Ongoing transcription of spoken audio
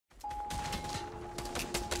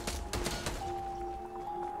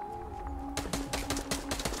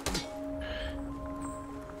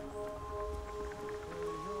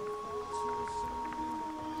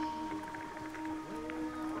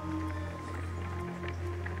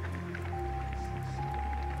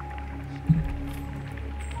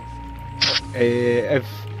If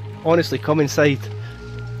honestly, come inside.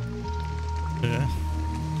 Yeah.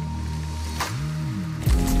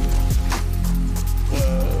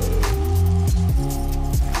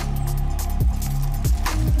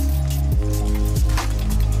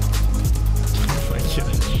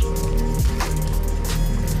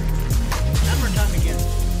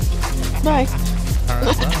 Bye.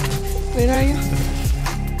 Alright, bye. Where are you?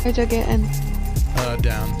 How'd I get in?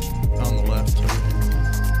 Down. On the left.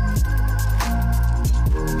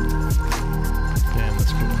 Damn,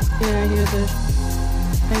 that's cool. Yeah, I hear the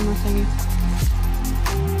timer thingy.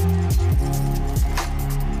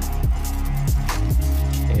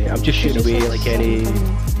 I'm just shooting away like any...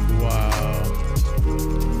 Wow.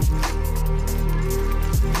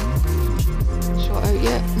 Shot out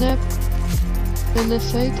yet? Neb? In this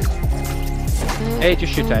side? Hey,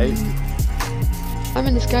 just shoot out. I'm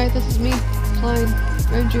in the sky, this is me. Flying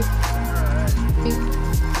round you. Me.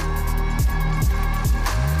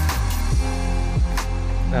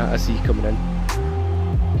 I see you coming in.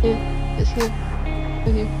 Yeah, it's here.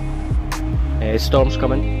 Down here. Storm's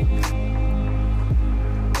coming.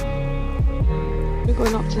 We're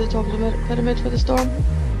going up to the top of the pyramid for the storm?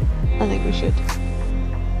 I think we should.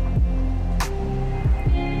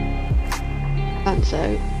 Dance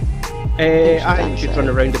out. I think we should run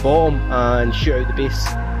around the bottom and shoot out the base.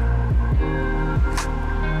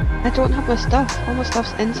 I don't have my stuff. All my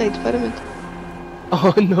stuff's inside the pyramid.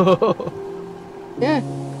 Oh no! Yeah.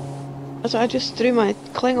 So I just threw my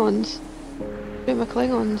Klingons.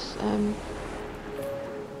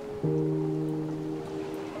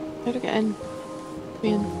 How to get in?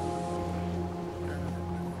 Man.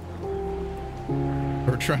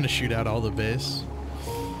 We're trying to shoot out all the base.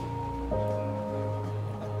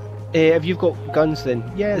 If you've got guns then,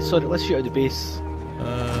 yeah, sorry, let's shoot out the base.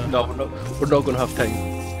 No, we're not going to have time.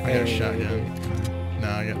 I got a shotgun. No,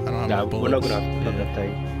 I don't have No, bullets. we're not going to have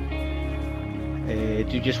time.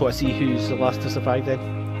 Do you just want to see who's the last to survive then?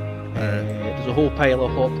 There's a whole pile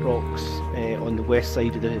of hot rocks on the west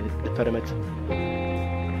side of the pyramid.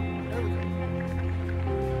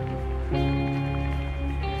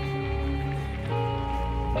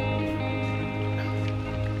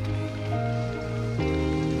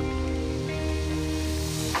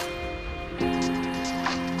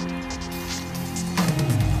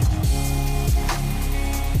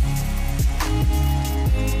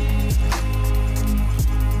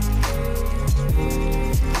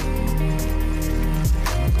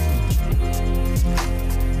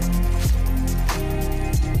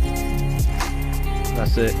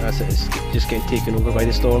 That's it, it's just getting taken over by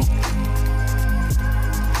the storm.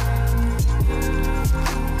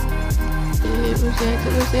 Where's the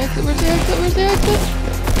exit? Where's the exit? Where's the exit? Where's the exit?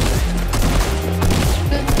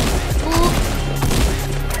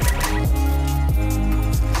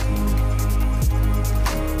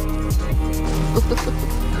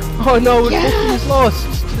 Oh no, we're lost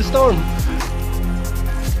to the storm!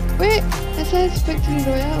 Wait, it says Victory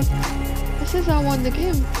Royale. It says I won the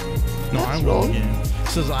game. No, That's I won wrong. the game. It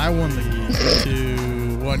says I won the game.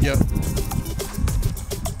 2-1, yep.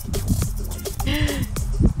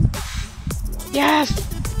 Yes!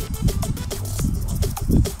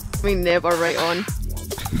 We never right on.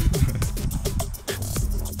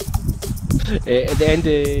 At the end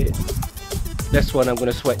of this one I'm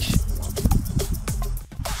going to switch.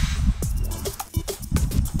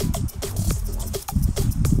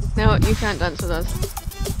 No, you can't dance with us.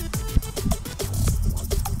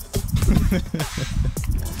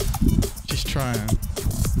 Just trying.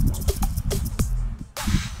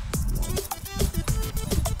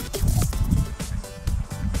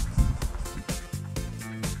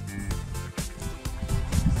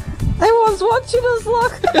 I was watching us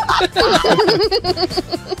look.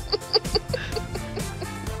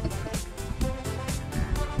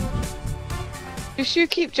 Just you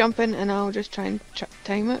keep jumping and I'll just try and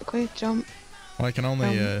time it. Quick jump. Well, I can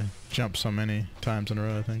only jump so many times in a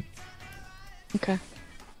row, I think. Okay.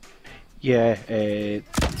 Yeah, every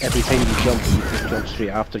time you jump straight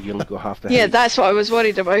after, you only go half the height. Yeah, that's what I was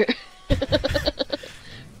worried about.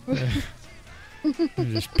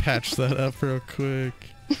 Just patch that up real quick.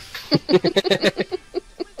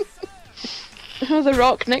 Oh, the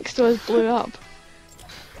rock next to us blew up.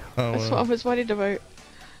 Oh, That's what I was worried about.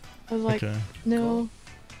 I was like, okay. no.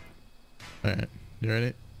 Alright, you ready?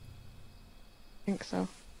 I think so.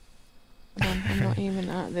 Hold on, I'm not aiming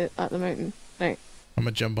at the mountain. Right. I'm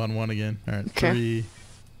gonna jump on one again. Alright, Okay. 3,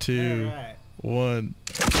 2, 1.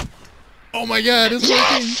 Oh my god, it's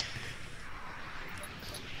Yes!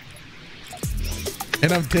 working!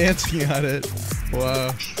 And I'm dancing on it.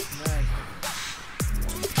 Wow.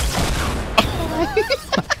 Oh my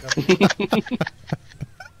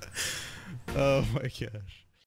Oh my gosh.